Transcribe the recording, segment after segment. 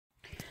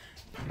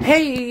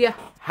Hey,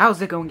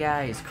 how's it going,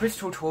 guys?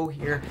 Crystal Troll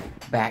here,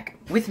 back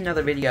with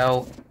another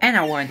video, and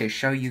I wanted to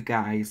show you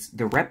guys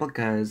the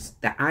replicas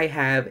that I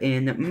have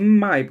in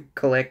my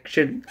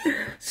collection.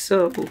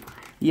 So,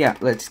 yeah,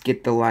 let's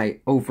get the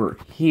light over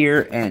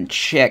here and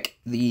check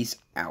these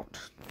out.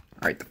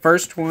 Alright, the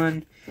first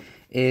one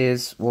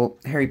is, well,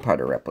 Harry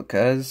Potter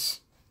replicas.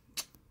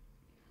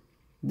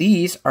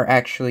 These are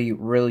actually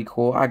really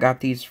cool. I got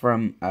these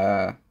from,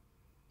 I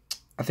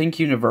think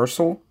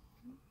Universal,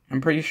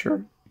 I'm pretty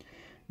sure.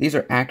 These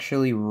are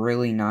actually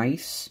really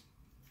nice.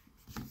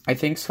 I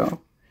think so.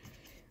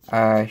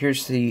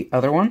 Here's the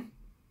other one.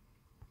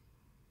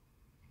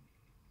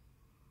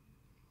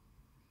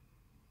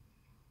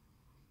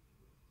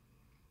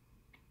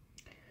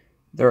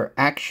 They're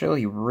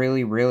actually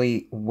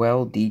really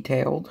well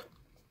detailed.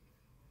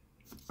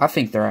 I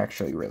think they're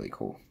actually really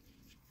cool.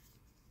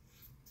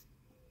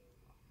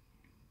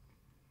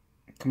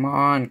 Come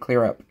on,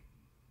 clear up.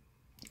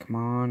 Come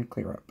on,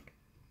 clear up.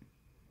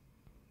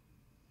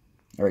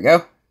 There we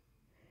go.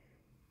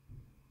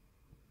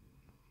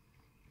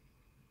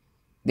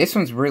 This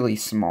one's really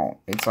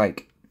small. It's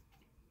like,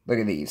 look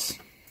at these.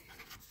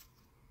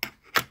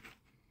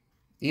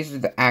 These are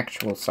the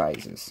actual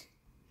sizes.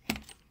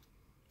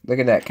 Look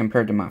at that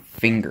compared to my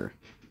finger.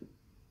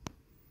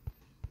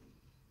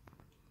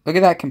 Look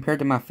at that compared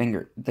to my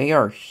finger. They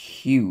are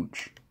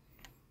huge.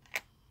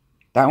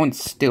 That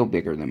one's still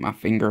bigger than my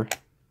finger.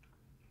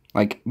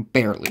 Like,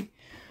 barely.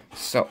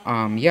 So,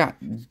 yeah,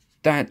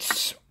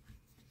 that's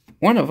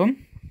one of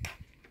them.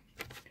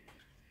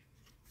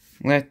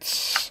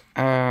 Let's,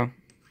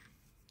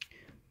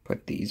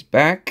 put these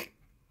back.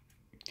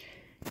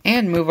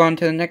 And move on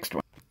to the next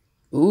one.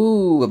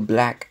 Ooh, a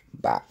black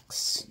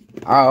box.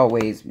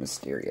 Always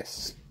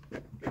mysterious.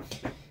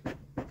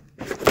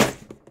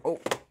 Oh,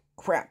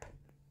 crap.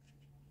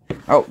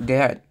 Oh,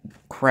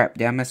 crap,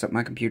 did I mess up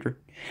my computer?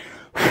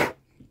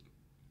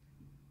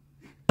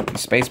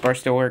 Spacebar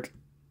still work?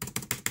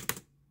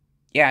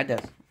 Yeah, it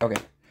does.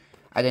 Okay.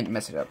 I didn't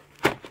mess it up.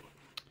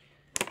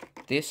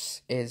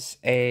 This is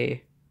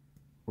a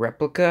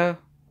replica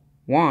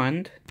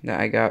wand that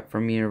I got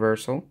from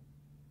Universal.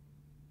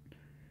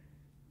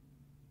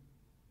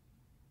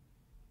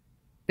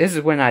 This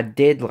is when I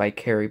did like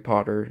Harry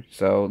Potter,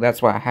 so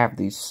that's why I have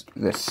this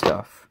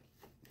stuff.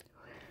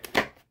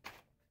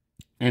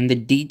 And the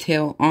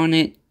detail on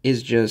it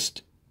is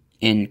just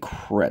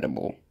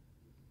incredible.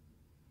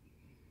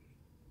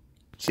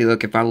 See,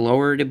 look, if I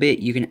lower it a bit,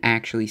 you can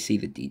actually see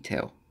the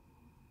detail.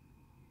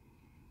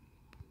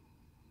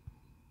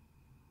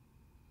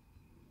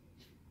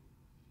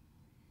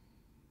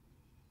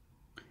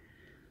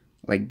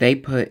 Like, they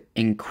put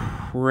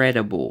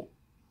incredible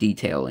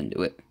detail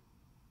into it.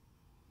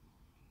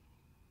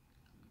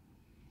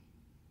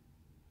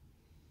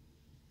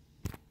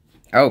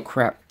 Oh,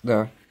 crap.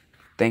 The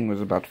thing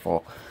was about to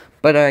fall.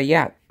 But,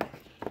 yeah.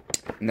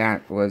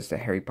 That was the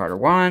Harry Potter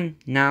one.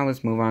 Now,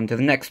 let's move on to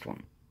the next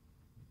one.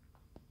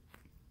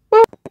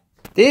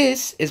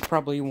 This is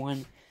probably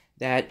one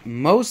that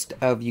most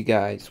of you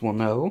guys will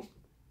know.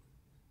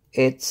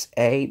 It's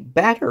a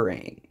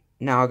batarang.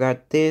 Now, I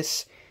got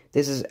this.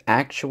 This is an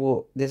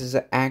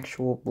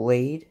actual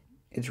blade.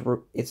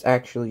 It's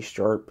actually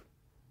sharp.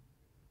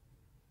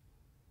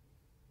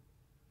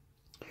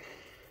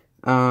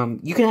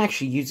 You can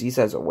actually use these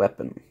as a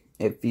weapon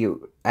if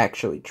you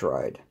actually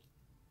tried.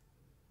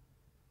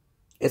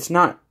 It's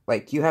not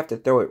like you have to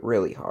throw it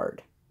really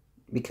hard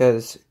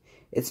because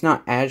it's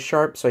not as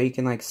sharp, so you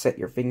can like set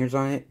your fingers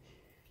on it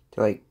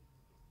to like,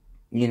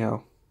 you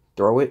know,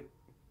 throw it.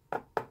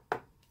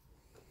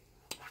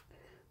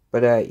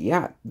 But,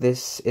 yeah,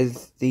 this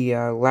is the,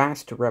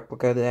 last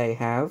replica that I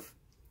have.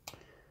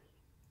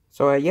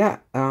 So, yeah,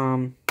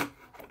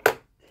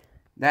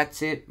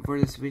 that's it for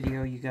this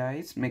video, you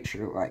guys. Make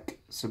sure to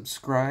like,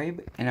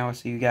 subscribe, and I will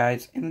see you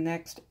guys in the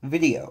next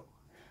video.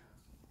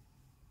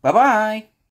 Bye-bye!